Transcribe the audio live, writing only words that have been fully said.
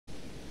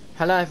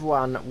Hello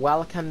everyone,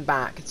 welcome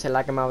back to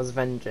LEGO Marvel's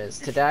Avengers.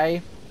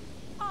 Today,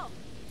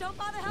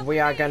 we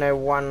are going to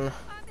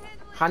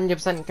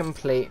 100%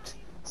 complete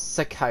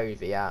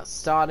Sokovia,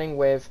 starting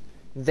with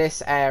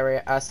this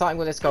area, starting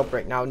with this gold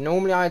brick. Now,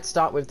 normally I'd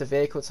start with the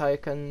vehicle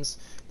tokens,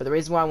 but the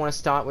reason why I want to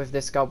start with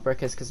this gold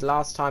brick is because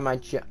last time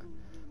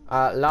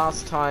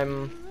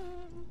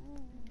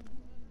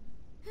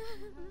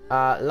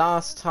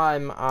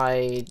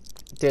I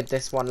did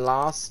this one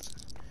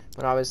last,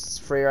 when I was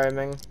free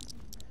roaming.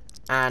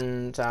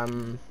 And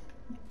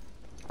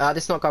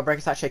this is not gold brick,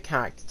 it's actually a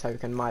character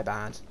token, my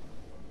bad.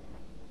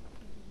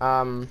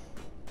 I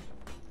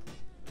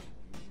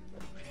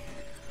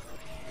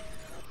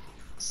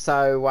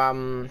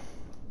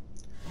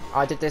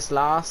did this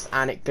last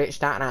and it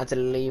glitched out and I had to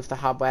leave the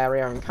hub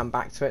area and come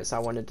back to it, so I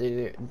wanted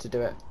to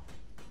do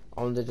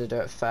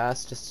it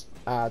first, just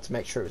to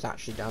make sure it was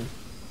actually done.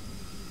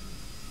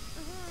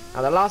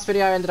 Now, the last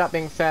video ended up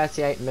being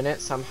 38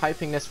 minutes. So I'm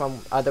hoping this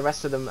one, the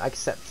rest of them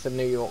except for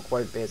New York,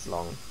 won't be as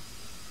long.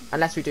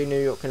 Unless we do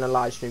New York in a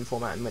live stream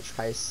format, in which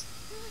case.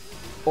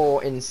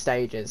 Or in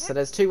stages. So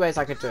there's two ways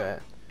I could do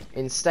it.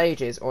 In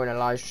stages or in a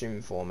live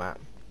stream format.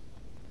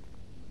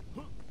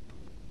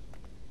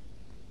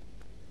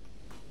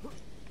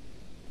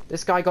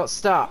 This guy got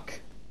stuck.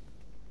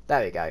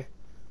 There we go.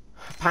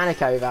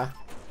 Panic over.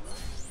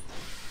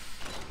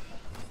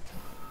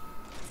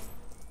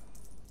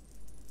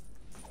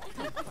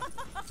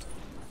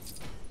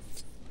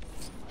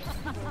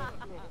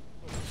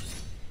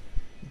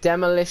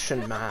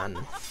 Demolition Man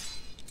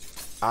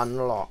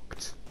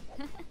unlocked.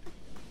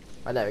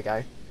 Oh, there we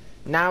go.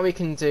 Now we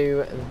can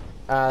do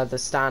the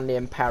Stanley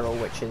in Peril,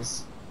 which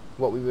is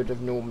what we would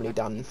have normally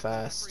done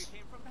first.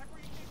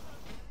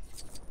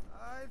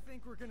 I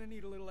think we're gonna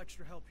need a little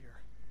extra help here.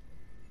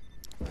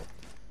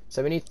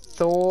 So we need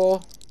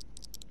Thor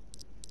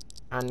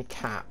and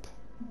Cap,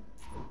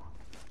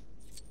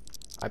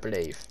 I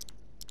believe.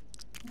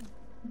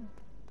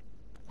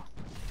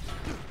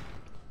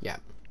 Yeah.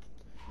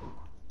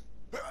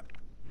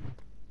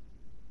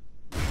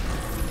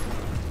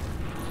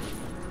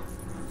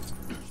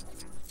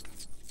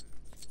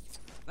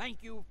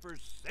 Thank you for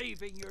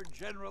saving your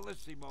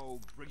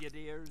Generalissimo,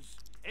 Brigadiers.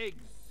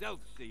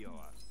 Excelsior!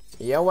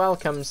 You're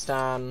welcome,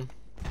 Stan.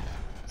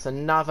 It's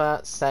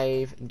another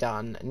save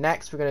done.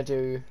 Next, we're going to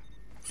do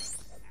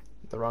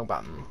the wrong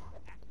button.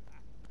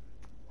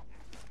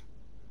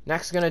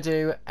 Next, we're going to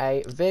do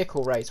a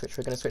vehicle race, which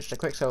we're going to switch to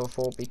Quicksilver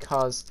for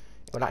because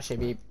it would actually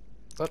be...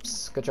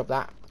 Oops, good job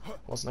that.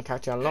 Wasn't a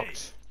character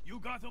unlocked. Hey, you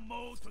got a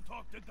mode to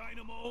talk to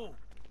Dynamo?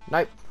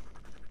 Nope.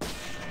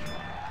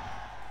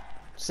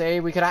 See,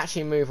 we could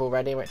actually move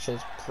already, which is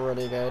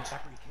pretty good.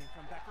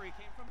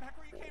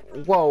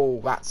 Whoa,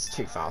 that's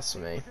too fast for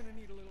me.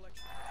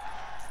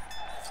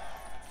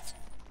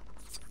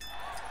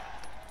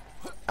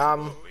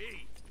 Alright,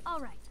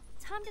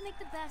 time to make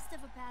the best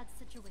of a bad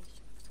situation.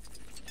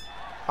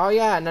 Oh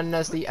yeah, and then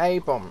there's the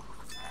A-bomb.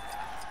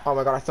 Oh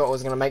my god, I thought I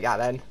was going to make that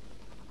then.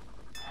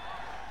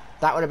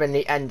 That would have been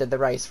the end of the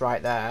race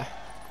right there.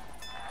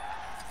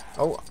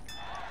 Oh.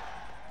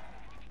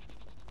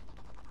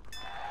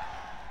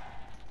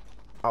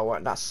 Oh,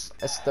 well,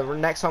 the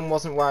next one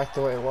wasn't where I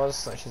thought it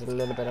was, which is a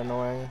little bit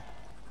annoying.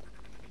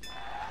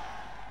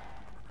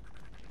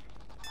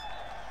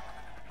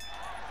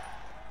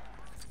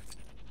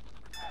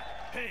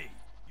 Hey,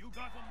 you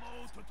got a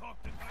mode to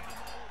talk to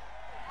Dynamo?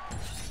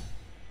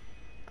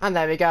 And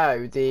there we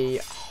go, the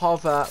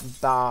hover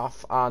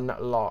bath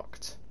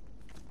unlocked.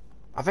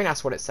 I think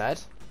that's what it said.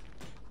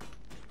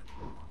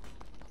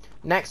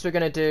 Next we're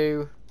going to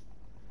do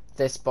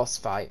this boss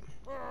fight,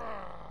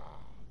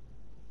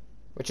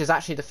 which is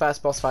actually the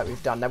first boss fight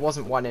we've done. There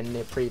wasn't one in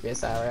the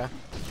previous area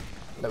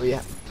that we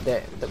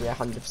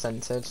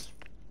 100%'ed.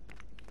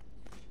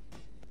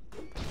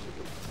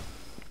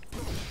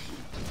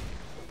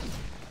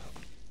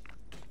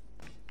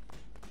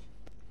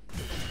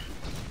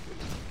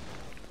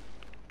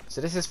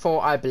 So this is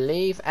for, I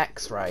believe,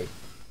 X-ray.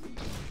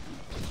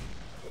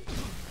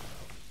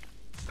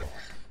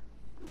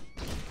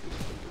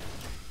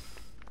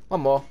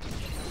 One more.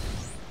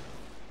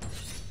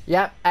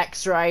 Yep,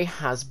 X-ray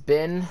has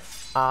been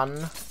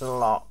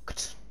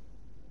unlocked.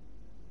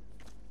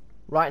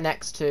 Right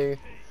next to...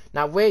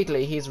 Now,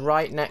 weirdly, he's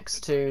right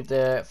next to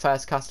the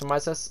first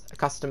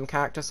custom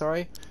character,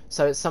 sorry.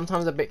 So it's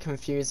sometimes a bit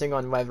confusing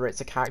on whether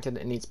it's a character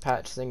that needs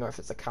purchasing or if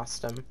it's a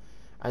custom.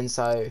 And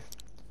so,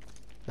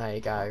 there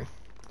you go.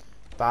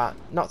 But,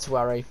 not to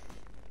worry.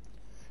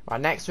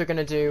 Right, next we're going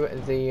to do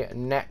the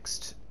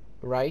next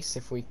race,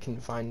 if we can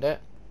find it.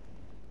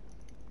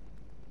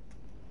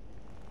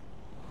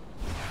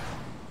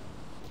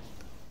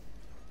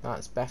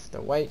 That's Beth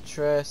the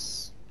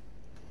waitress.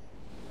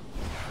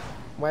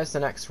 Where's the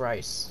next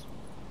race?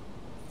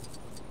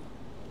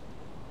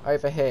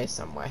 Over here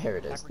somewhere. Here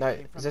it is. No,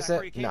 is this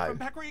it? No.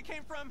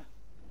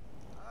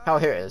 Oh,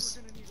 here it is.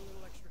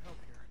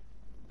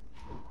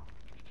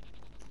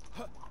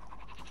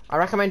 I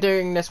recommend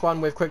doing this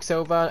one with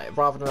Quicksilver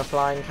rather than a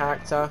flying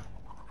character.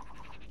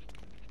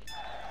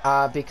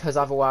 Because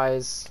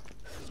otherwise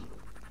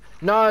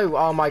No!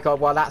 Oh my god,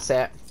 well that's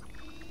it.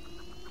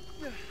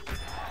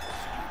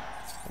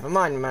 Never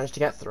mind, we managed to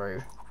get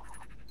through.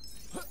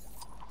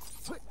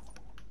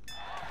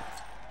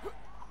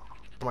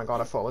 Oh my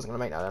god, I thought I wasn't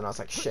gonna make that and I was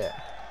like, shit.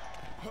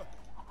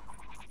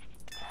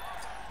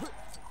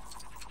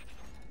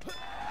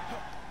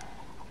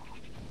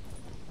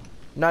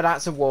 No,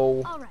 that's a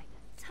wall. All right,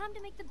 time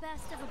to make the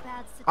best of a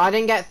bad situation. I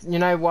didn't get, you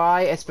know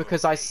why? It's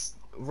because I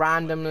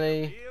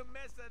randomly...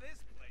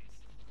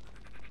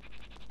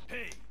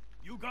 Hey,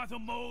 you got a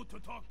mode to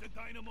talk to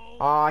Dynamo?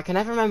 Oh, I can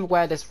never remember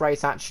where this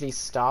race actually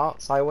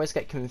starts. I always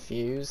get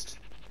confused.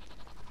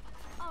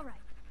 All right,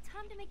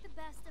 time to make the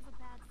best of a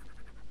bad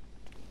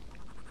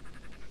situation.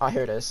 Oh,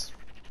 here it is.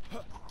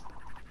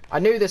 I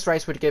knew this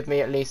race would give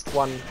me at least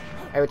one.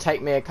 It would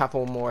take me a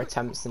couple more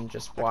attempts than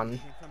just one.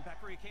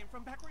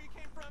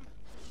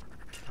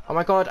 Oh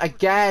my god,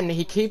 again,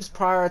 he keeps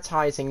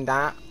prioritizing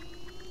that.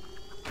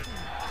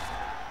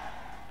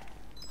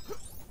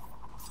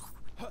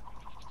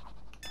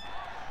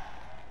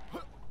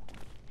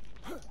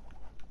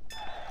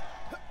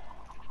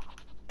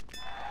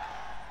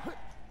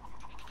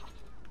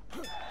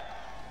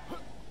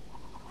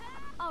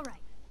 All right,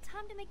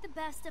 time to make the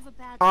best of a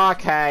bad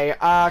Okay,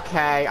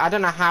 okay. I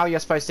don't know how you're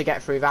supposed to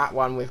get through that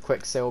one with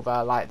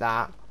Quicksilver like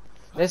that.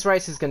 This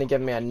race is going to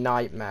give me a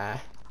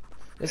nightmare.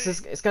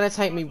 It's going to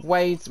take me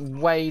way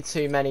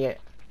too many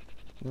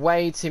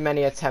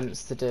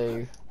attempts to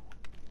do.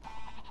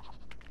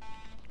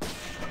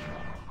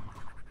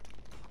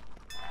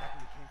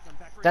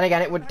 Then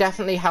again, it would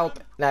definitely help.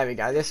 There we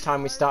go. This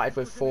time we started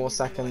with 4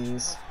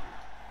 seconds.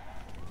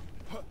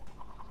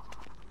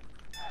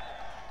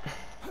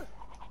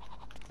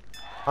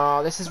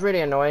 Oh, this is really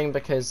annoying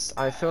because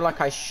I feel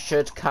like I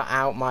should cut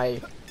out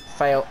my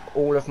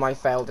all of my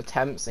failed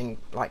attempts and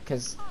like,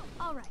 cause.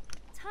 All right,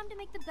 time to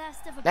make the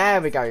best of a There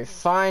bad we go. situation.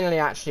 Finally,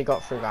 actually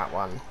got through that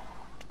one.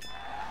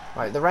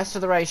 Right, the rest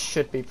of the race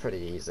should be pretty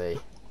easy.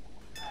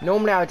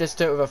 Normally, I would just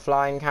do it with a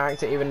flying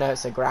character, even though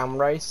it's a ground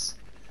race.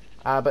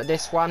 But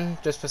this one,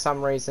 just for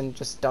some reason,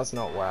 just does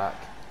not work.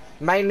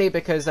 Mainly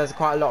because there's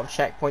quite a lot of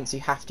checkpoints you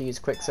have to use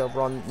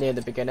Quicksilver on near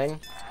the beginning.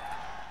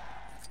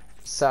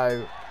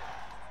 So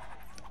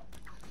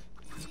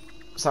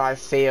I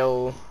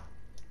feel...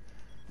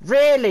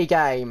 Really,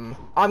 game?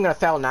 I'm gonna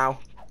fail now.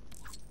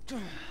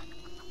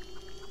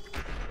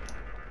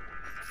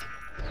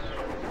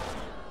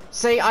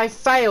 See, I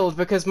failed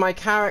because my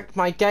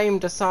game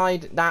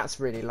decided... That's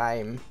really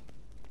lame.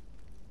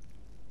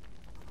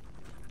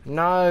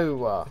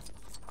 No.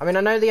 I mean,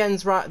 I know the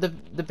end's right, the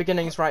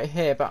beginning's right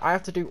here, but I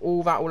have to do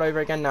all that all over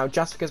again now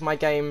just because my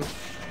game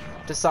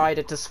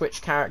decided to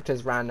switch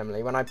characters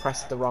randomly when I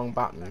pressed the wrong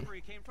button.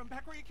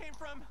 Back where you came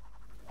from.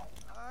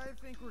 I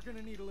think we're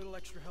gonna need a little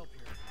extra help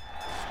here.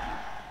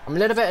 I'm a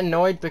little bit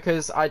annoyed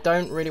because I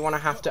don't really want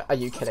to have to... Are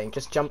you kidding?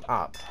 Just jump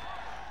up.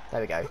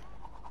 There we go.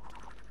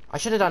 I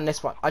should have done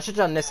this one. I should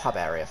have done this hub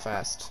area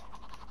first.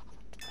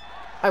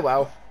 Oh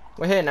well.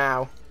 We're here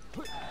now.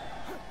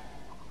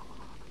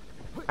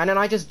 And then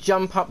I just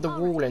jump up the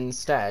wall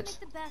instead. Make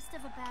the best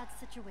of a bad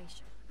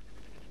situation.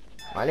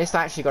 Well, at least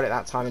I actually got it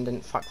that time and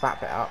didn't fuck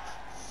that bit up.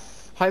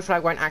 Hopefully I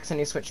won't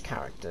accidentally switch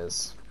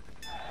characters.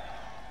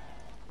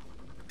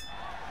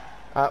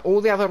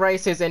 All the other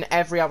races in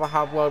every other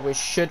hub world we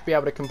should be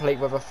able to complete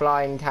with a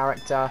flying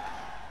character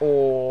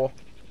or...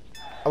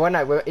 Oh, well,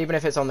 no, even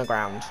if it's on the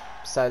ground.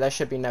 So there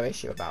should be no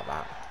issue about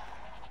that.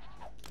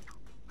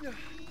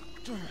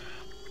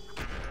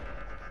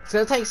 It's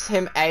going to take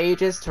him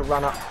ages to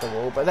run up the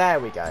wall, but there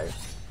we go.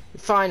 We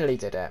finally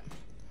did it.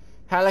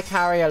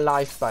 Helicarrier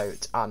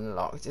lifeboat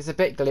unlocked. It's a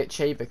bit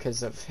glitchy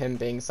because of him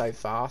being so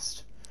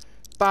fast.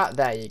 But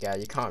there you go,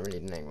 you can't really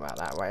think about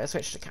that way. I'll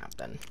switch to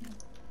captain.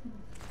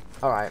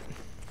 Alright.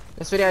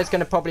 This video is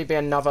going to probably be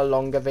another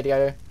longer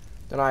video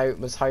than I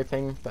was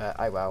hoping, but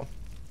oh well.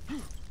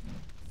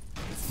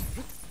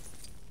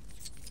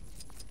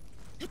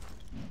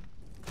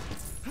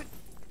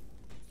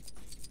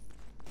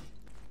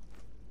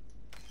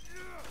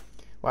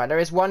 Right, there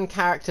is one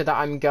character that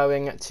I'm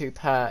going to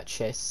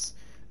purchase,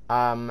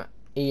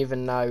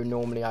 even though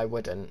normally I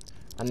wouldn't,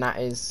 and that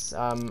is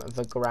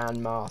the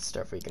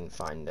Grandmaster, if we can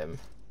find him.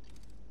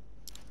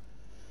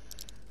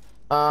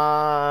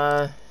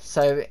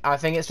 So I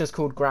think it's just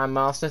called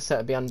Grandmaster, so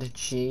it'll be under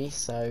G,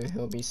 so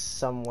he'll be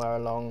somewhere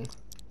along.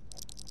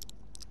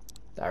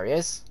 There he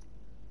is.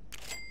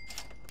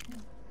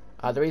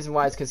 The reason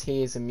why is because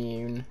he is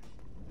immune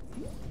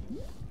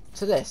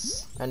to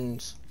this,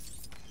 and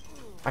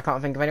I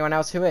can't think of anyone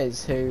else who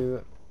is,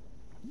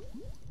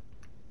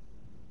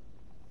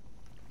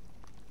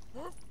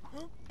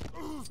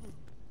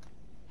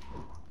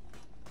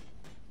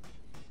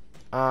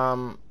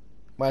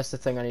 where's the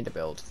thing I need to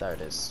build? There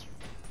it is.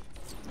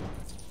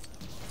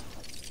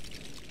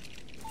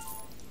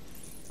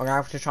 I'm gonna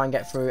have to try and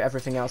get through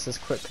everything else as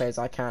quickly as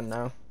I can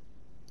now.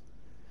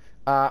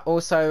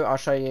 Also, I'll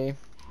show you.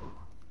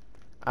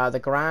 The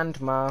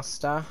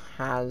Grandmaster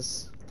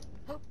has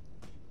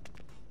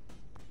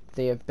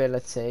the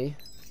ability,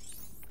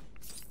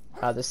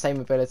 the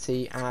same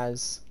ability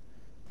as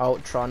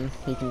Ultron,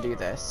 he can do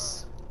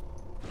this.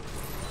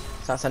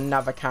 So that's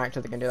another character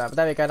that can do that. But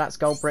there we go, that's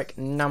gold brick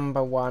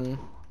number 1.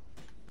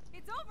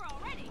 It's over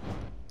already.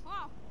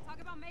 Wow, talk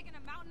about making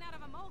a mountain out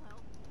of a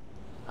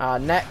molehill.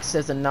 Next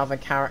is another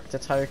character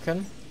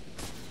token.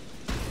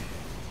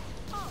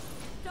 Oh,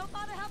 don't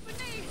bother helping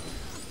me.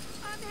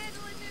 I'm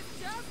handling this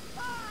just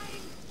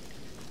fine.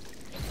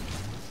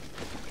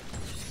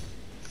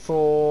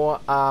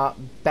 For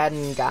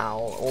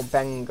Bengal or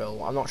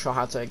Bengal. I'm not sure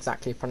how to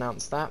exactly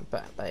pronounce that,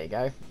 but there you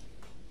go.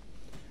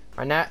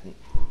 Right,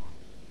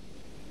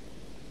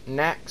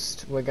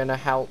 next we're gonna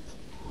help.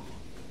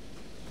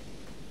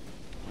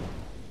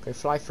 Can we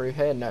fly through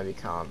here? No, we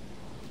can't.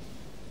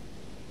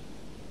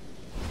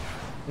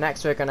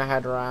 Next we're gonna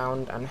head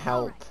around and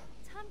help. Alright,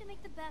 time to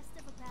make the best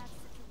of a bad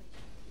situation.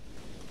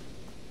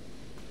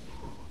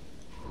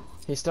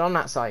 He's still on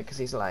that side because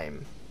he's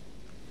lame.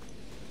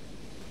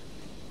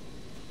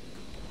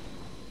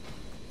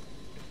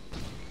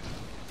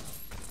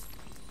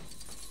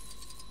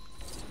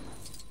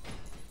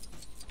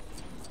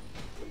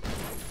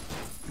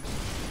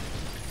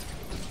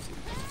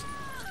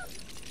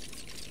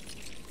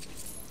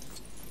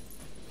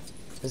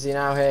 Is he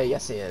now here?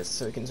 Yes, he is.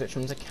 So we can switch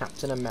him to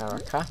Captain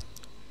America.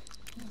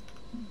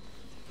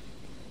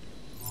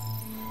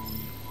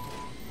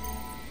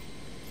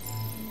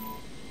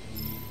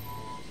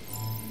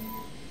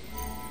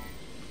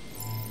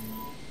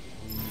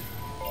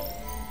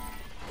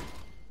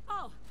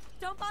 Oh,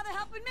 don't bother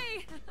helping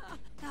me.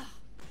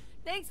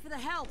 Thanks for the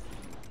help.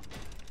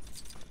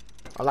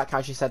 I like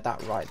how she said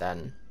that right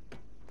then.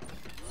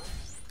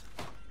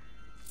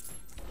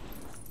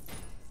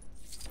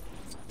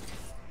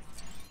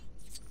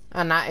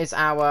 And that is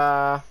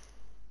our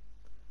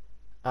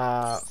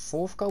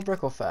 4th gold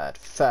brick or 3rd?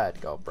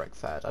 3rd gold brick,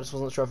 3rd. I just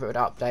wasn't sure if it would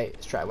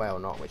update straight away or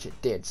not, which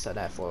it did, so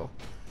therefore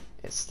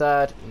it's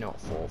 3rd, not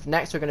 4th.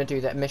 Next we're going to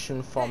do the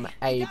mission from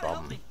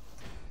A-Bomb,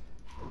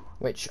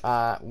 which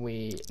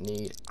we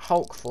need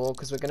Hulk for,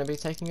 because we're going to be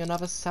taking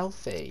another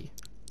selfie.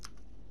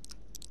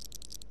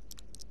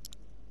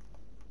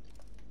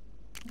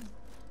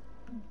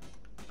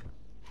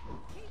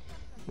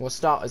 We'll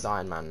start as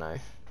Iron Man though.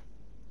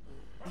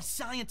 These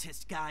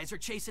scientist guys are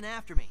chasing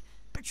after me.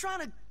 They're trying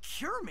to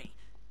cure me.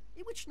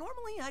 Which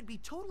normally I'd be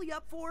totally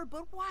up for,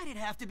 but why'd it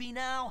have to be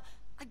now?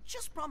 I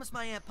just promised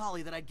my Aunt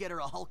Polly that I'd get her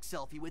a Hulk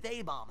selfie with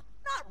A-Bomb,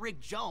 not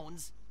Rick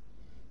Jones.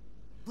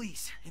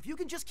 Please, if you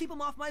can just keep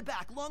him off my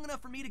back long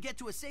enough for me to get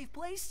to a safe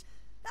place,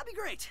 that'd be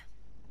great.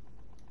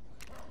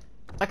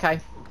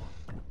 Okay.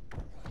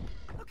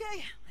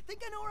 Okay, I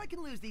think I know where I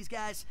can lose these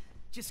guys.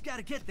 Just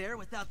gotta get there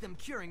without them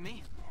curing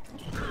me.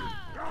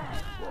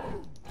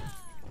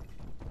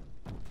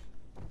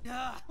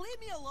 Leave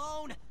me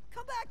alone!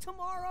 Come back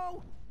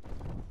tomorrow!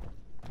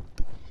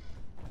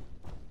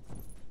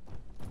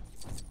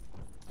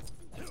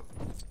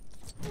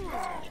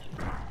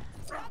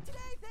 Not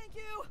today, thank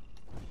you!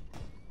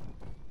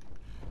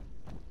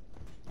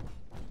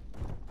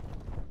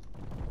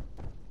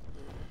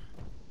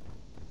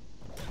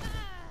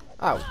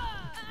 Oh.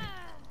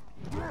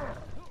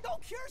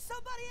 Don't cure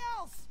somebody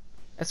else!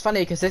 It's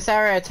funny because this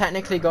area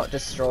technically got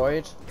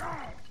destroyed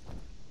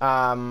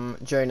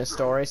during the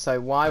story, so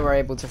why we're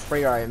able to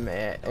free roam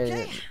it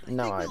is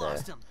no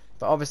idea.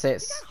 But obviously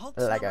it's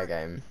a Lego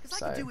game,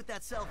 so. I could do with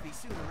that selfie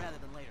sooner rather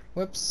than later.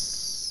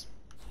 Whoops.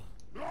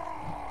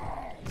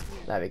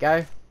 There we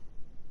go.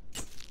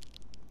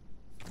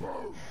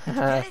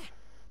 That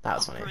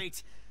was funny.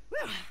 Great.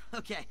 Whew.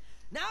 Okay,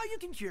 now you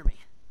can cure me.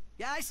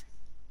 Guys?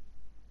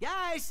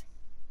 Guys!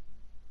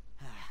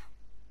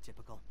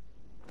 Typical.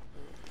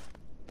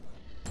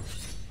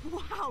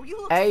 Wow, you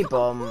look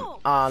A-Bomb so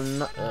cool.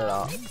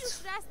 unlocked. Maybe you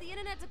should ask the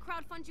internet to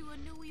crowdfund you a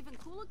new, even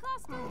cooler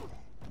costume.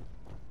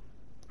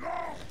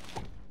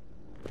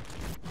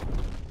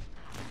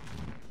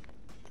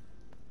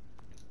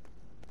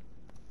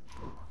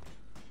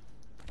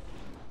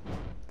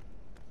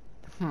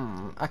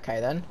 Okay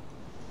then.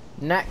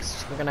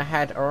 Next, we're gonna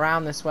head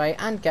around this way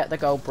and get the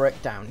gold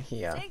brick down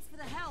here. Thanks for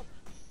the help.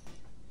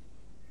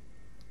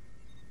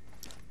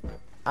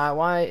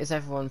 Why is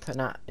everyone putting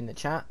that in the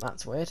chat?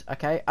 That's weird.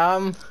 Okay,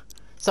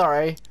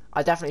 sorry.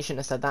 I definitely shouldn't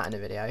have said that in the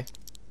video.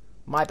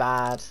 My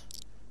bad.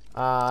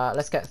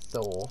 Let's get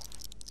Thor.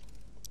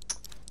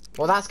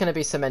 Well, that's gonna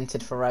be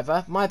cemented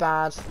forever. My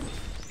bad.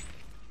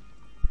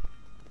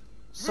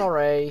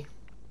 Sorry.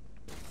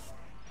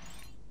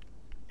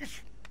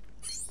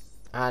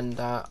 And,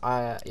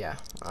 yeah.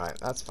 Alright,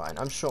 that's fine.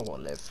 I'm sure we'll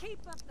live.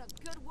 Keep up the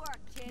good work,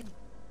 kid.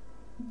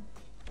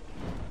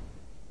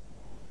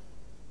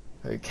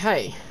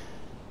 Okay.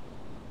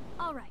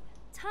 Alright,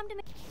 time to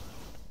make...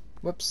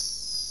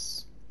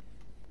 Whoops.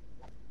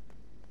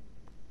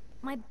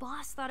 My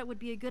boss thought it would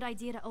be a good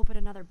idea to open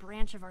another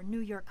branch of our New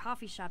York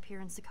coffee shop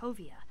here in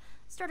Sokovia.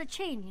 Start a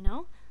chain, you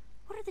know?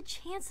 What are the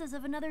chances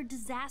of another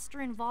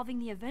disaster involving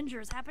the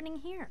Avengers happening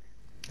here?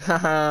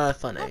 Haha,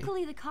 funny.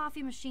 Luckily, the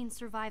coffee machine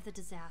survived the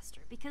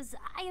disaster, because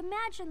I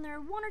imagine there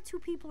are 1 or 2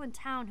 people in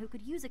town who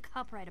could use a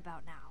cup right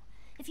about now.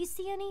 If you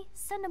see any,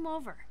 send them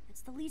over.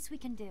 It's the least we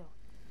can do.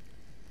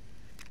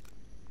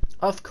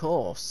 Of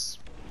course.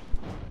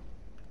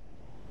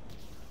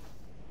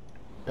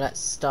 Let's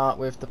start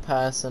with the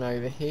person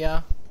over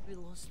here. We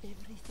lost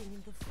everything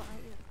in the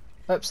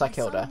fire. Oops, I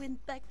killed her. My son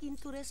went back in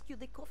to rescue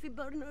the coffee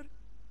burner,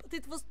 but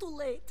it was too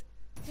late.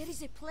 There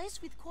is a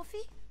place with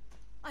coffee?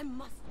 I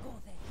must go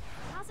there.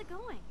 How's it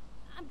going?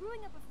 I'm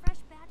brewing up a fresh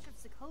batch of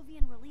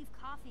Sokovian relief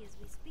coffee as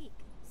we speak.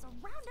 So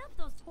round up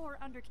those poor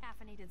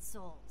under-caffeinated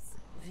souls.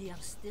 We are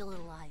still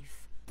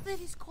alive. There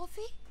is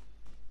coffee?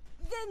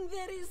 Then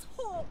there is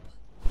hope.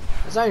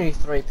 There's only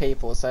 3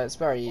 people, so it's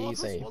very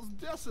easy. Office was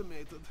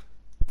decimated.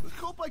 I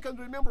hope I can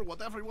remember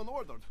what everyone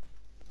ordered.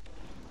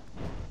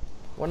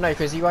 Well, no,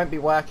 because you won't be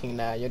working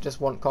there. You just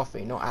want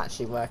coffee, not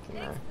actually working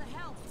there. Thanks for the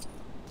help.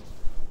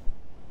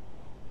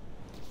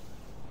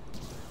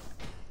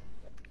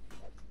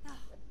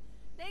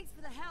 Thanks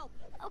for the help.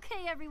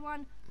 Okay,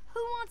 everyone. Who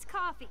wants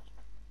coffee?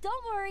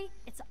 Don't worry,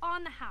 it's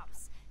on the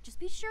house. Just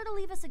be sure to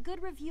leave us a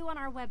good review on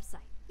our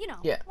website. You know,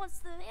 Yeah. once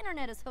the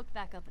internet is hooked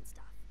back up and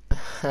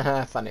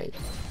stuff. Funny.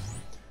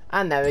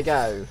 And there we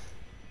go.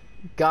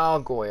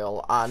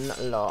 Gargoyle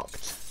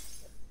unlocked.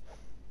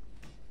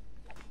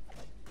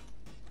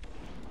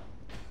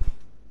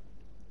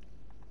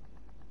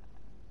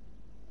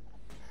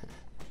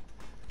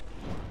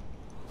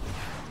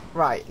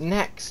 Right,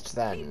 next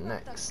then,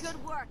 next.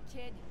 Good work,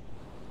 kid.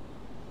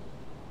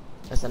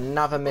 There's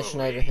another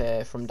mission over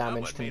here from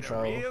damage Someone made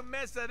control. a real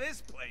mess of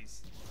this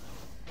place.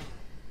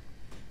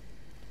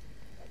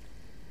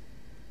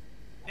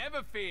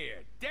 Never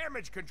fear,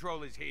 damage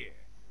control is here.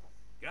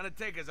 Gonna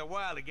take us a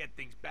while to get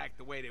things back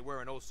the way they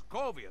were in old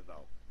Sokovia,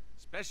 though.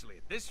 Especially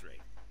at this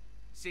rate.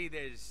 See,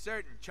 there's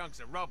certain chunks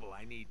of rubble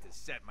I need to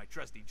set my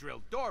trusty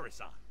drill Doris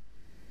on.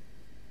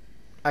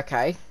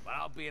 Okay. But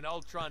I'll be an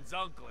Ultron's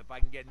uncle if I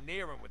can get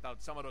near him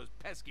without some of those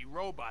pesky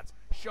robots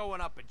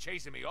showing up and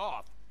chasing me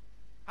off.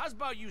 How's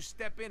about you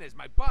step in as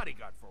my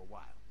bodyguard for a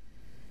while?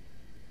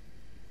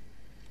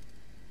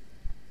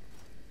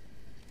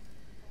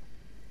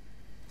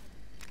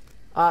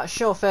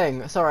 Sure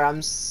thing. Sorry,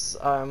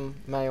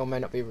 may or may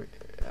not be.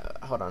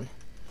 Hold on.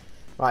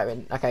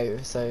 Right. Okay.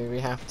 So we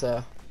have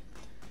to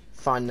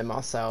find them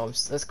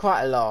ourselves. There's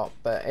quite a lot,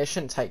 but it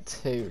shouldn't take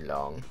too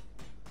long.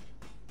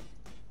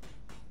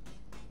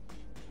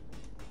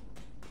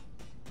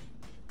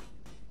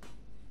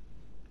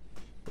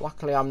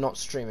 Luckily, I'm not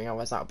streaming.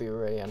 Otherwise, that would be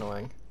really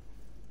annoying.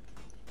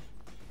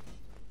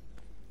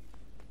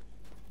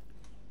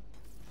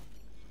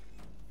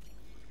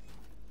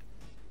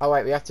 Oh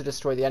wait, we have to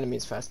destroy the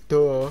enemies first.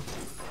 Duh.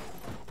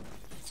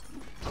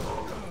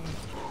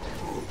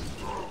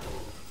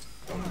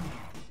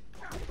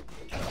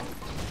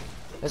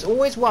 There's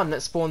always one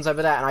that spawns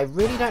over there, and I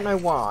really don't know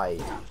why.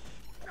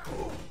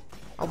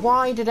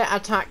 Why did it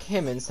attack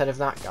him instead of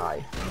that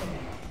guy?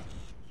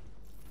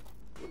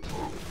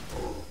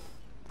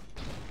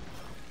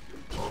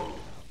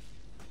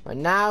 Right,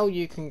 now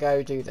you can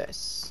go do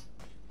this.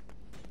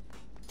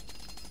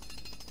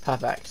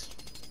 Perfect.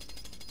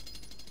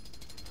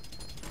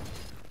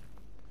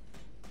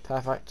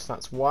 Perfect,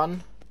 that's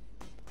one.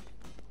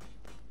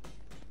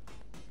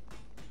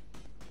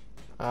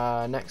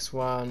 Next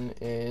one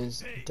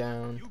is Hey,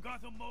 down. You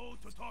got the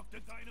mode to talk to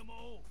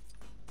Dynamo?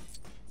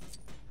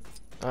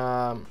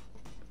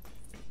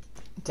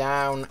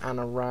 Down and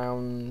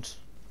around.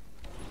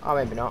 Oh,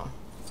 maybe not.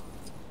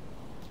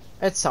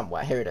 It's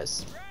somewhere. Here it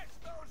is. Crash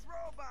those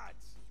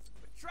robots!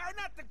 But try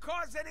not to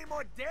cause any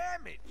more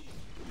damage!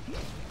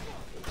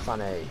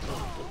 Funny.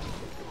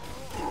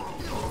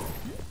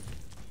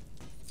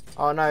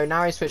 Oh no,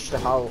 now he switched to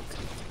Hulk.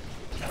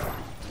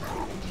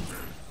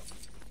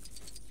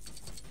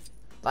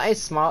 That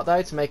is smart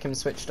though, to make him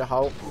switch to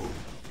Hulk.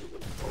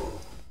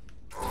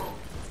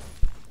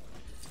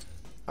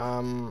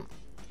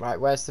 Right,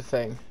 where's the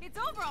thing? It's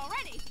over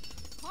already.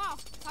 Wow,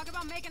 talk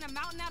about making a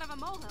mountain out of a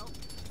molehill.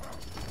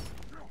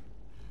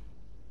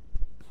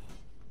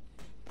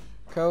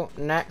 Cool,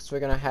 next we're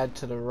gonna head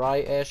to the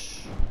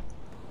right-ish.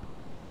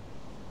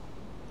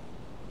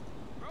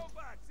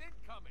 Robots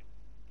incoming!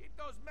 Keep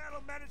those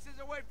metal menaces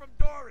away from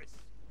Doris!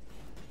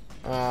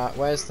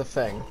 Where's the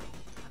thing?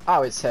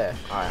 Oh, it's here.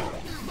 Alright.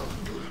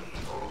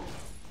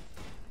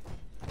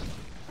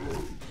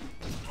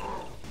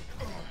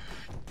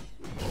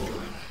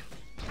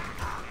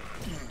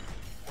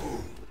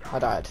 I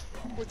died.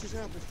 What just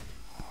happened?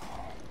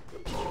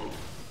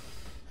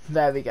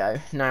 There we go.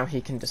 Now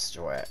he can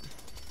destroy it.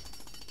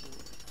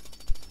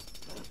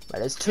 Right,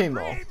 there's two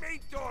more. Free me,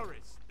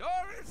 Doris!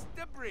 Doris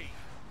Debris!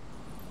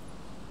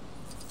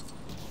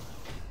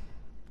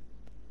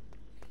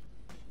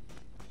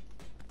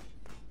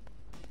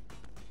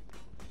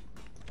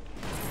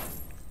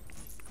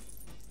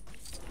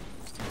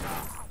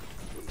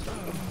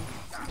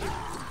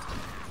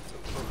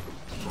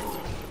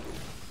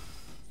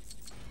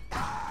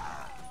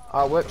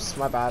 Oh, whoops,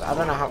 my bad. I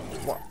don't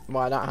know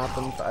why that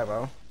happened, but oh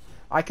well.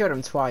 I killed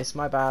him twice,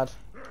 my bad.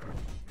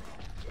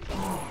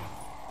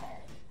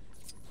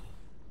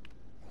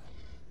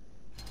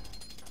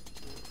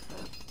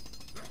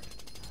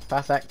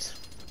 Perfect.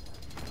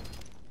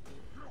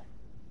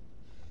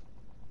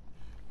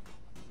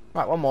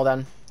 Right, one more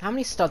then. How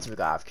many studs have we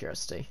got out of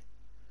curiosity?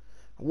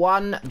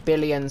 1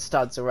 billion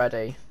studs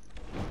already.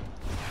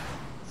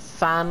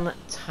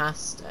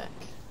 Fantastic.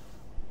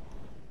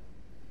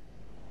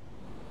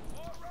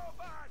 More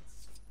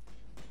robots!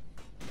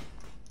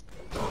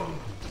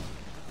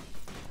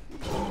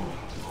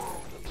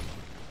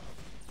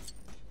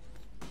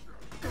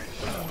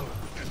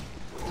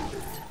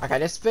 Okay,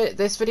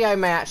 this video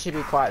may actually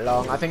be quite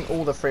long. I think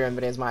all the free-run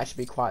videos might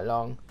actually be quite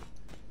long.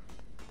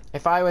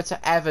 If I were to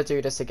ever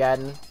do this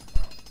again,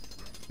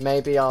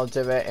 maybe I'll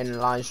do it in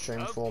live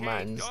stream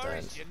format instead.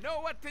 Doris, you know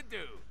what to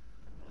do.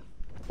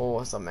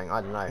 Or something,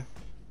 I don't know.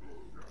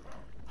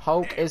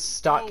 Hulk is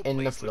stuck in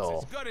the Place floor.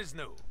 looks as good as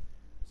new.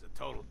 It's a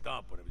total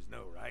dump when it was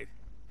new, right?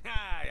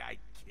 I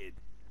kid.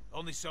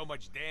 Only so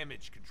much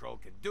damage control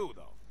can do,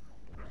 though.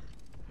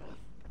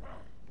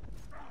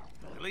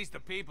 At least the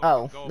people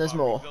can go there's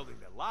about more. rebuilding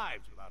their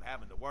lives without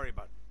having to worry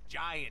about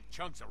giant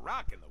chunks of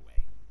rock in the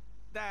way.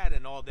 That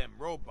and all them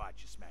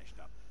robots you smashed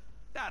up.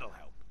 That'll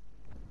help.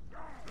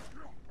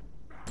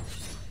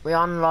 We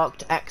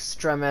unlocked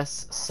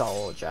Extremis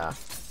Soldier.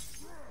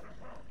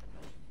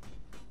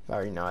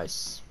 Very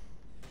nice.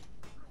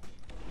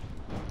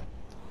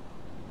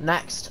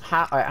 Next,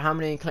 how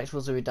many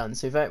collectibles have we done?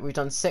 So we've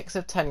done 6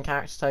 of 10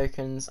 character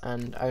tokens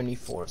and only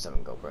 4 of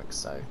 7 gold bricks.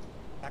 So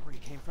back where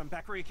you came from,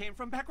 back where you came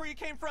from, back where you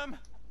came from.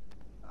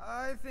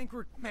 I think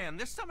we're... Man,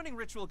 this summoning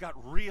ritual got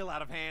real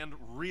out of hand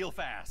real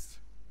fast.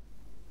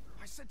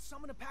 I said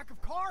summon a pack of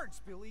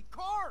cards, Billy.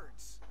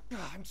 Cards!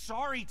 I'm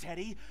sorry,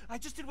 Teddy. I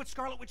just did what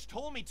Scarlet Witch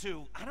told me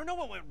to. I don't know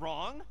what went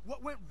wrong.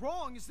 What went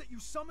wrong is that you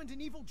summoned an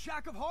evil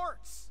Jack of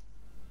Hearts.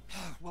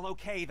 Well,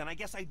 okay, then I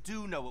guess I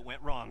do know what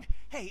went wrong.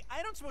 Hey,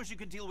 I don't suppose you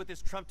could deal with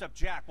this trumped-up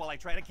Jack while I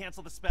try to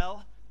cancel the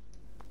spell?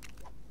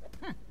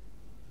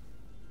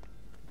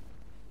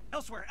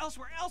 Elsewhere,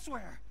 elsewhere,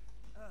 elsewhere!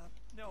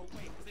 No,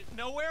 wait, is it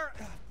nowhere?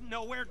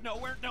 Nowhere,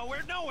 nowhere,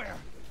 nowhere, nowhere!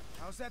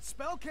 How's that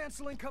spell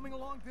canceling coming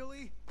along,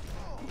 Billy?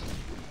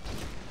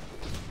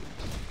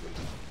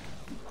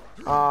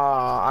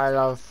 I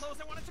love...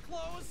 Close, I want it to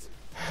close!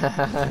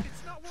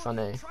 It's not working.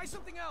 Funny. Try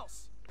something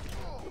else. I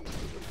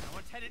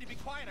want Teddy to be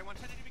quiet, I want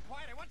Teddy to be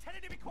quiet, I want Teddy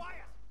to be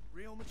quiet!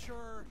 Real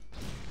mature.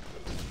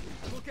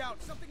 Look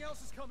out, something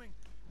else is coming.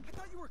 I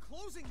thought you were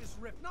closing this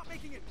rift, not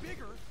making it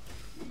bigger.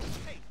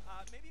 Hey,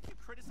 maybe if you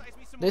criticize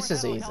me some This more,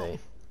 is that'll easy. help.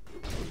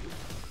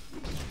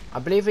 I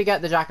believe we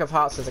get the Jack of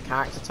Hearts as a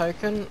character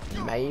token.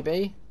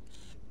 Maybe.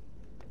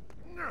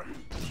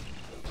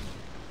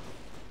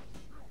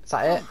 Is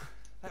that it?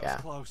 That Yeah.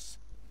 was close.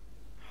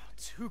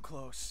 Too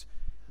close.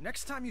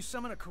 Next time you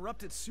summon a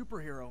corrupted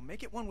superhero,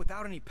 make it one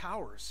without any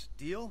powers.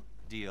 Deal?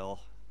 Deal.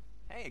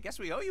 Hey, I guess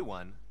we owe you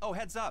one. Oh,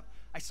 heads up.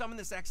 I summoned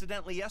this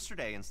accidentally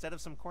yesterday instead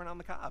of some corn on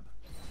the cob.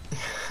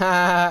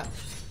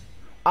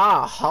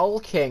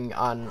 Hulking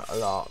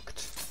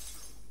unlocked.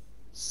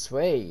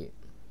 Sweet.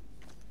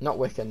 Not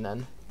Wiccan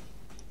then.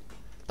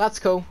 That's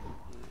cool.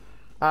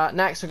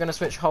 Next we're going to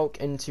switch Hulk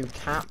into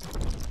Cap.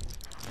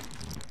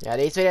 Yeah,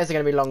 these videos are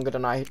going to be longer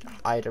than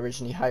I'd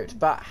originally hoped,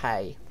 but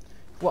hey,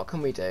 what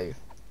can we do?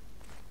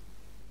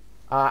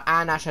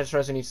 And actually I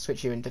suppose we need to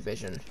switch you into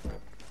Vision.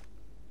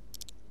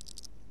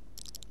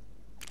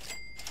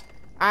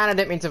 And I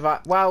didn't mean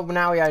to well,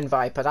 now we own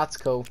Viper, that's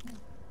cool.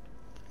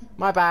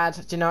 My bad.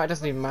 Do you know, it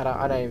doesn't even matter,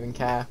 I don't even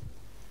care.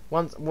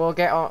 Once we'll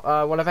get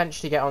on, we'll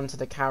eventually get onto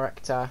the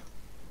character,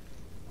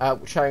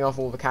 showing off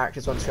all the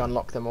characters once we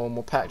unlock them all, and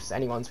we'll purchase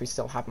any ones we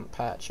still haven't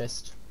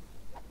purchased.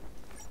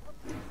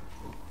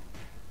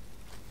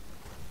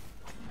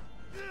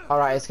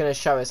 Alright, it's going to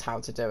show us how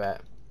to do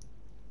it.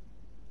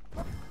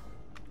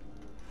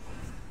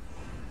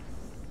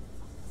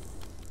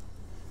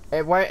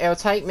 It'll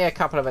take me a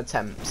couple of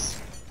attempts.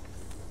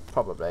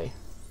 Probably.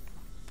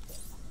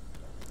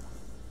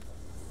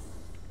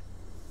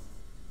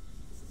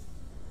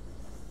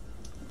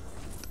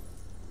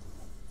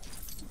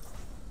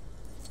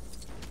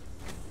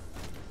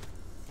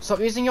 Stop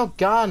using your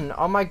gun!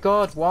 Oh my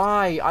god,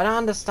 why? I don't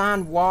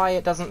understand why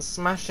it doesn't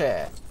smash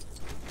it.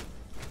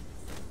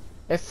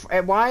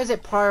 Why is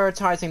it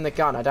prioritizing the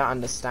gun? I don't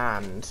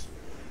understand.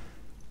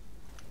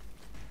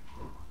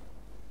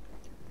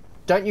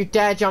 Don't you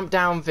dare jump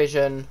down,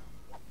 Vision.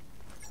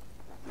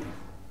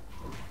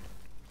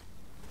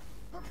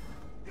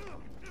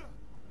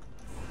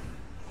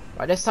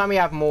 Right, this time we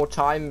have more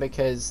time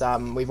because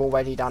we've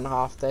already done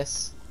half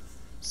this.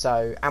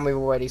 So, and we've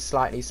already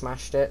slightly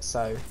smashed it,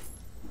 so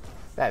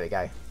there we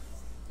go.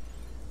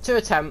 2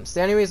 attempts.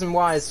 The only reason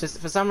why is just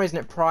for some reason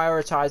it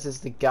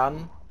prioritizes the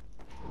gun.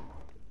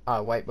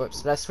 Oh wait,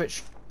 whoops. Let's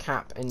switch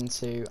Cap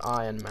into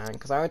Iron Man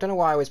because I don't know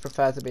why I always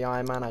prefer to be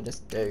Iron Man. I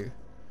just do.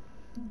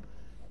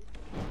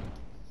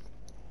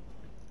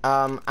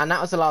 And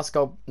that was the last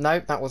goal.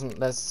 Nope, that wasn't.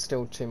 There's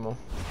still 2 more.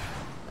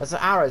 There's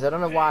arrows. I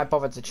don't know why I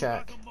bothered to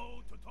check.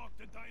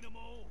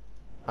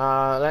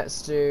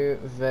 Let's do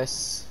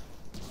this.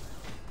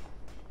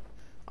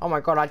 Oh my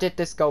god, I did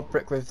this gold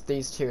brick with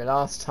these 2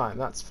 last time.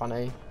 That's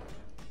funny.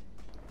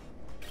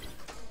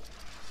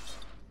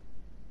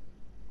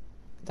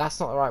 That's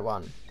not the right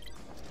one.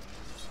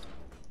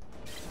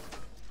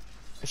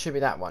 It should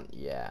be that one.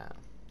 Yeah.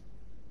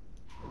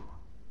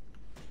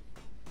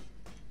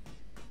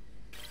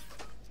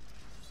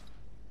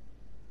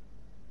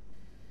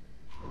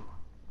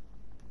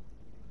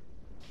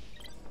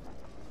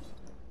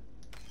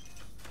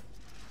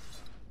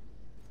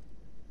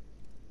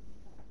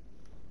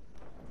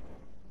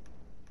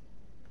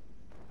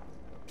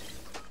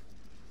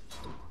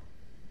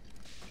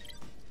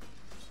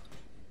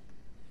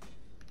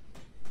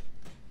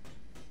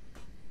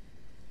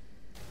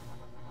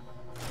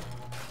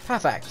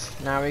 Perfect.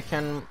 Now we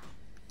can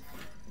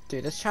do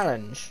this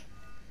challenge.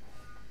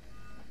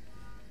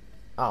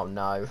 Oh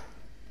no.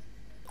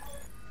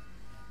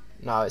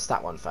 No, it's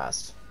that one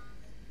first.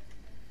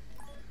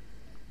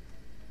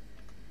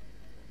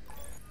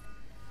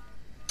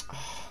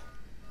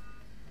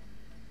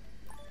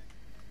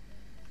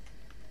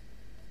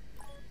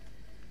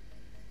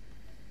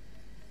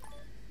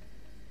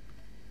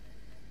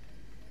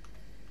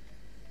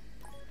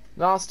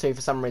 Last two, for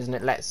some reason,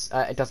 it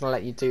doesn't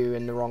let you do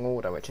in the wrong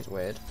order, which is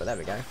weird. But there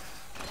we go.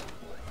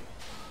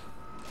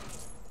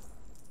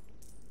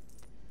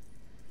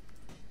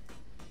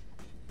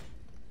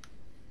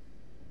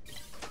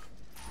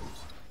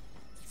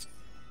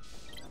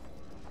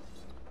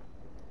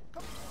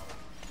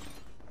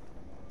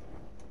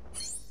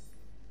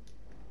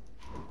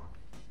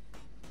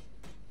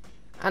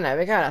 And there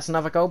we go. That's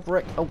another gold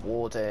brick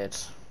awarded.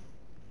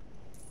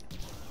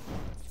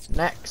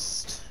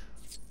 Next.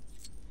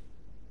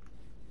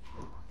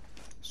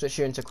 Switch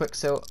you into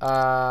Quicksilver.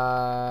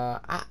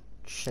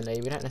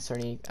 Actually, we don't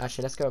necessarily.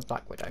 Actually, let's go with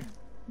Black Widow.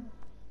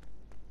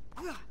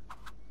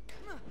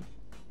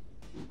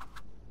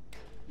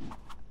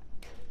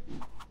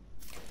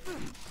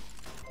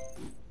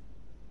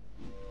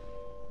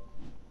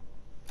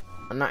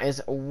 And that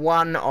is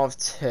one of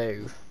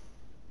two.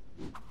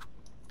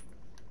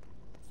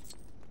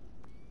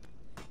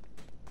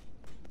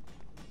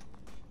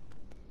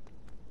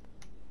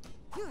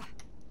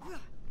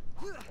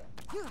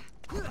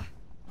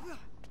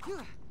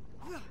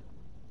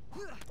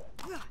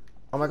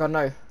 Oh my god,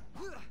 no.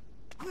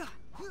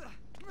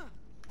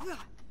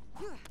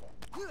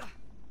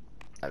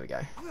 There we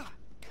go.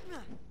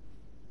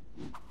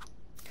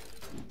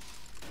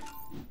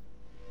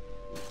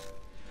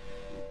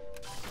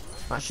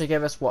 Actually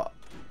give us what?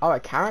 Oh, a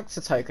character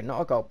token, not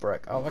a gold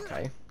brick. Oh,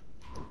 okay.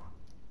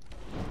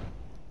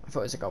 I thought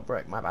it was a gold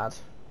brick, my bad.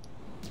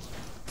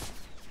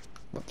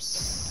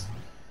 Whoops.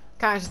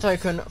 Character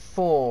token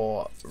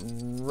for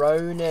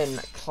Ronin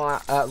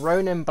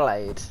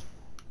Blade.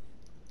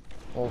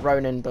 Or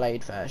Ronin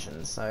Blade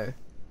version, so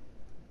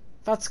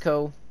that's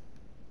cool.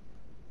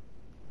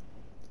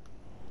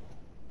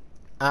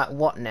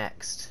 What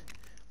next?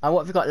 What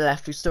have we got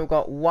left? We've still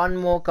got one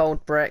more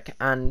gold brick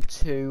and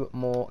two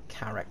more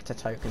character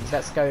tokens.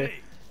 Let's go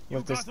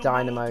with this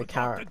Dynamo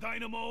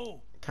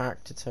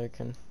character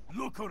token.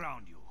 Look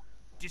around you.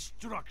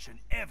 Destruction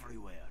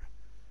everywhere.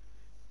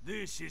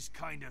 This is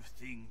kind of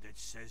thing that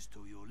says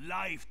to you,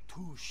 life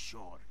too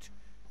short.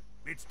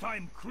 It's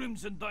time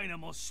Crimson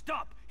Dynamo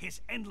stop his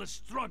endless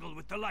struggle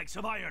with the likes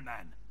of Iron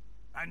Man.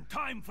 And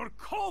time for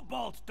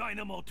Cobalt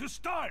Dynamo to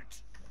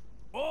start!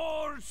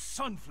 Or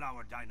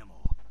Sunflower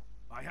Dynamo.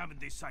 I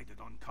haven't decided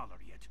on color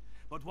yet,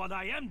 but what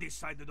I am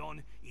decided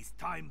on is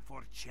time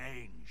for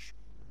change.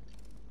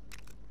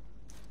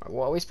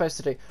 What are we supposed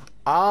to do?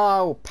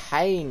 Oh,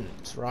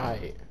 paint,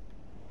 right.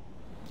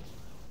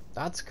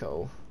 That's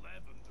cool.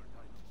 Lavender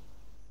Dynamo.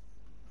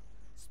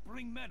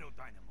 Spring Meadow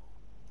Dynamo.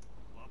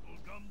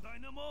 Bubblegum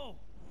Dynamo.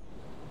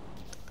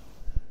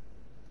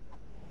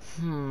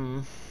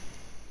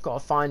 Gotta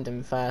find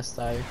him first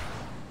though.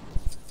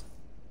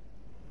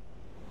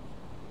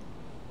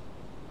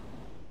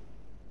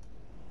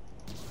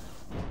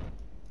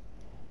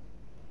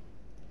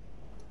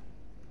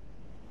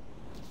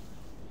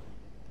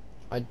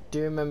 I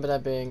do remember there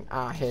being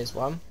here's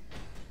one.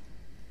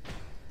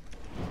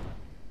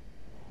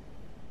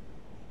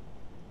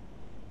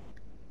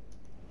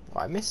 Oh,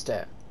 I missed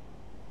it.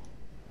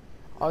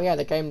 Oh yeah,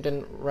 the game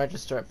didn't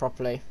register it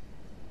properly.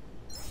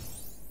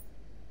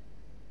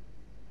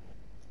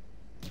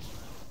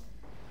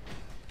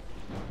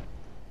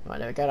 Right,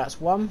 there we go, that's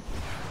one.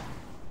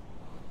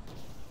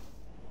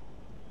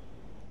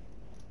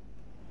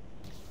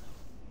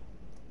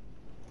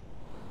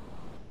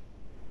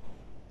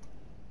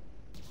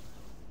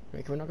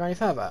 Wait, can we not go any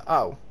further?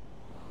 Oh.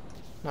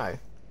 No.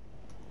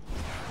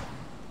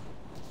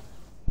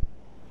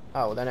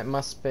 Oh, then it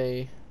must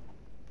be...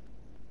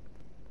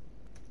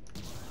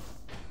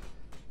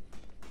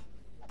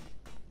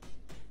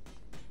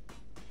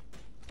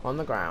 on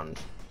the ground.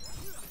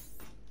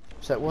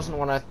 So it wasn't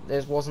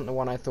the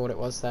one I thought it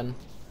was then.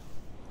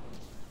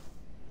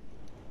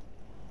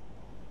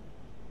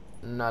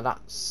 No,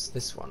 that's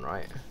this one,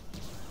 right?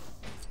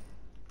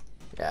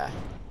 Yeah.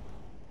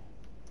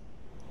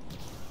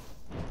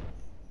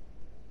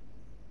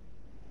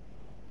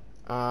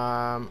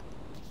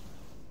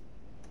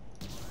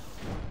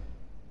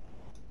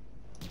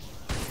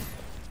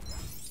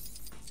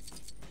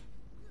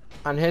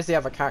 And here's the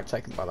other character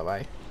token, by the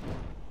way.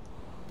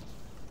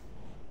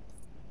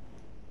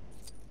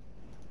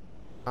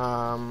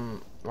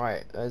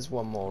 Right, there's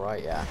one more,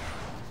 right? Yeah.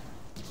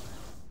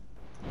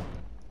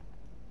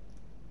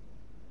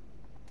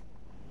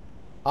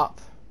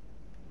 Up.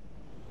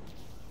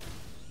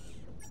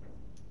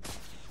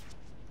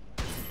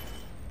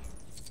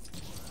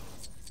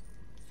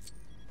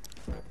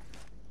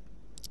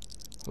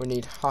 We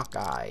need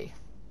Hawkeye.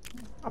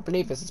 I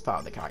believe this is part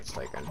of the character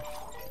token.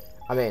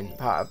 I mean,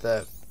 part of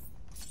the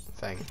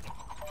thing.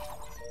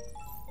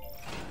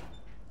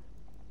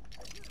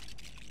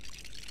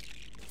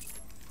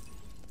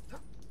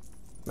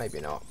 Maybe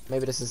not.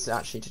 Maybe this is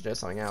actually to do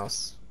something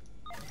else.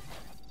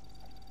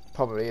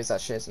 Probably is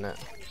actually, isn't it?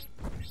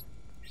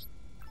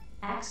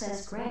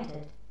 Access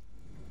granted.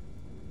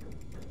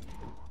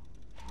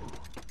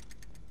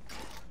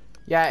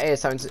 Yeah, it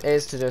is. It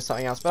is to do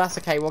something else, but that's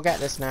okay. We'll get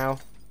this now.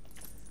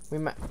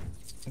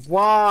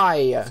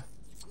 Why?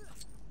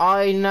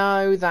 I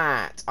know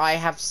that. I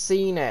have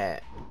seen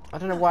it. I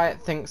don't know why it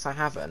thinks I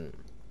haven't.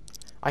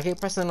 I keep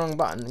pressing the wrong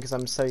button because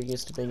I'm so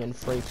used to being in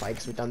free play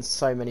because we've done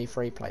so many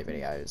free play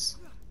videos.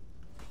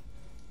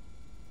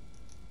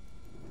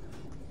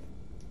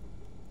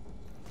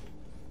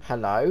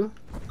 Hello?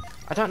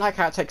 I don't like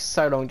how it takes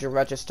so long to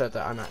register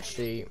that I'm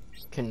actually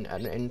can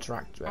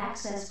interact with.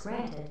 Access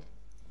granted.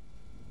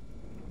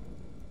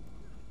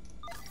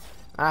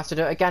 I have to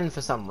do it again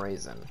for some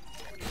reason.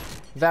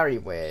 Very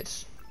weird.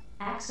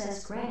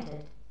 Access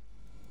granted.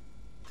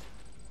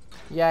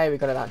 Yay, we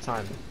got it that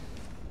time.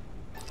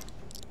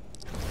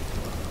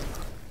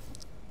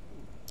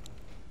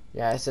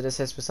 Yeah, so this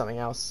is for something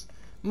else.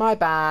 My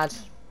bad.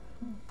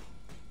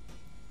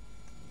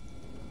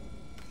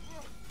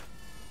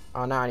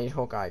 Oh, now I need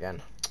Hawkeye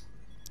again.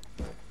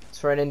 It's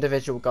for an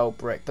individual gold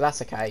brick, but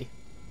that's okay.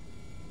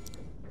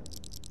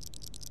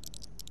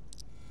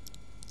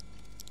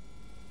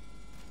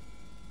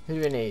 Who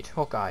do we need?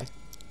 Hawkeye.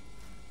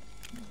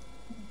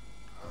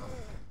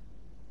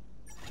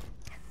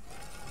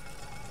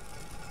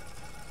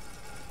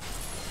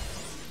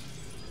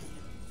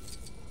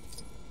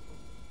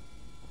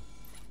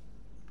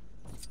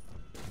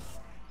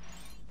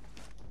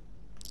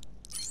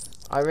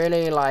 I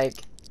really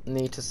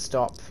need to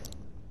stop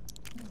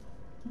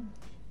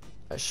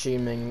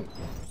assuming.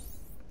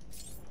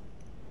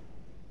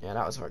 Yeah,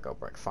 that was for a gold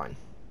brick. Fine.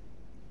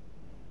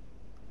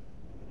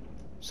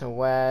 So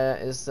where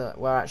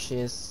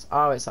actually is?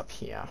 Oh, it's up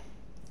here.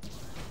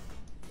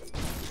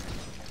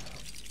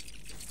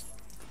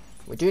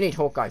 We do need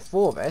Hawkeye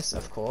for this,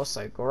 of course.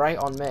 So great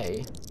on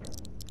me.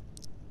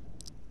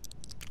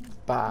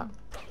 But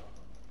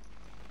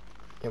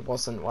it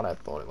wasn't what I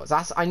thought it was.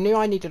 I knew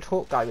I needed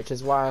Hawkeye, which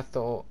is why I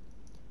thought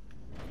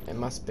it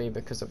must be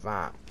because of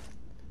that.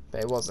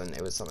 But it wasn't,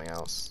 it was something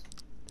else.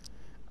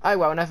 Oh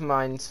well, never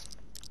mind.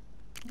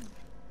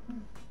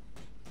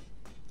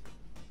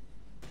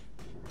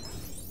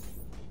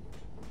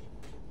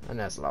 And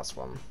there's the last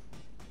one.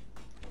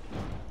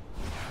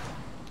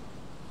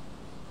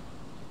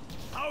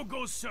 How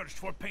goes search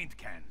for paint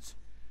cans?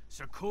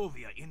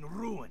 Sokovia in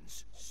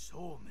ruins.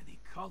 So many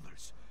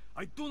colors.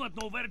 I do not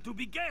know where to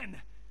begin.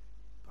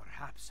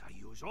 Perhaps I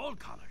use all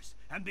colors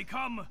and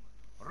become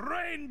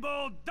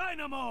Rainbow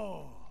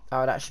Dynamo. That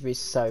would actually be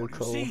so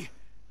cool. You see,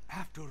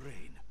 after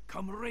rain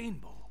come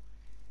rainbow.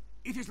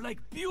 It is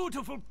like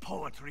beautiful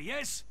poetry,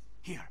 yes?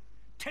 Here,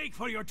 take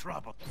for your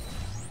trouble.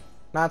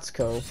 That's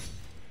cool.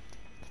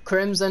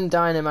 Crimson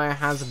Dynamo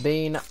has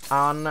been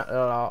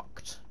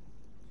unlocked.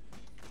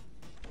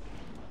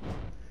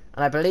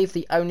 And I believe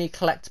the only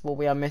collectible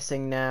we are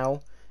missing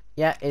now,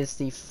 yeah, is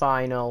the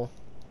final.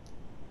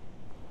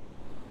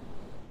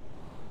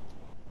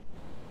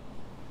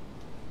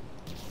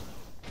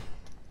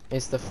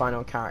 Is the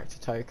final character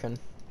token.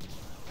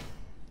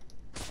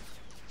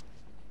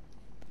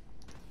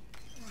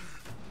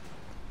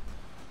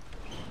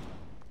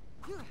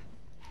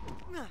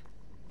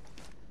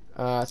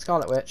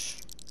 Scarlet Witch.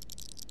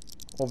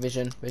 Or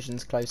Vision.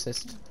 Vision's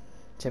closest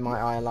to my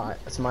eye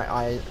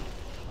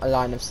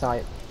line of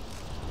sight.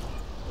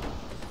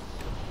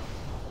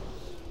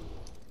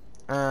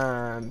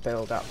 And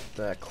build up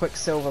the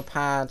Quicksilver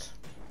pad.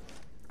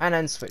 And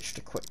then switch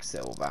to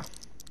Quicksilver.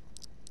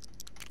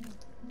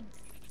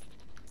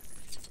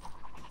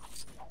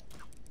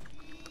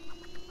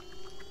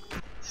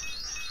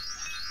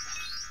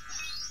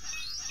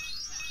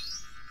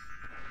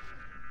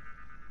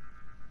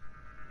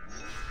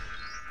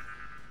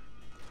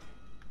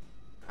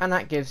 And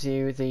that gives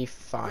you the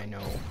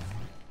final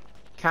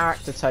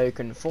character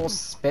token for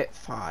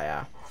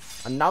Spitfire.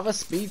 Another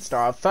speedster,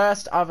 our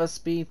first other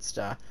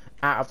speedster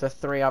out of the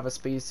 3 other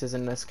speedsters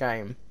in this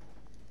game.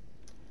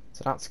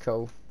 So that's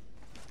cool.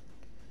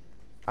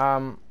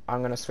 I'm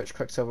gonna switch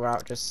Quicksilver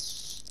out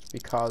just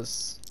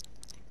because.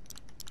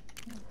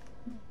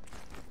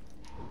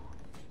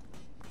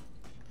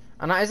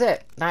 And that is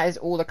it. That is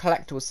all the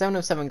collectibles. 7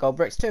 of 7 gold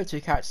bricks, 2 of 2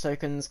 character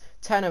tokens,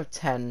 10 of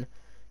 10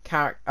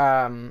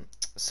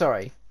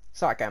 sorry.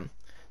 Start again.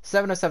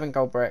 7 of 7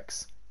 gold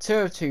bricks, 2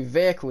 of 2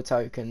 vehicle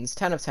tokens,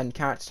 10 of 10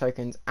 character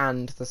tokens,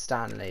 and the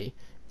Stanley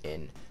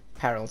in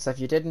peril. So if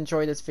you did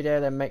enjoy this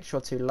video, then make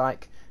sure to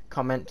like,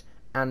 comment,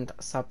 and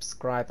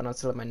subscribe, and I'll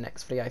see you in my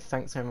next video.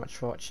 Thanks very much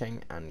for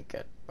watching, and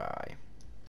goodbye.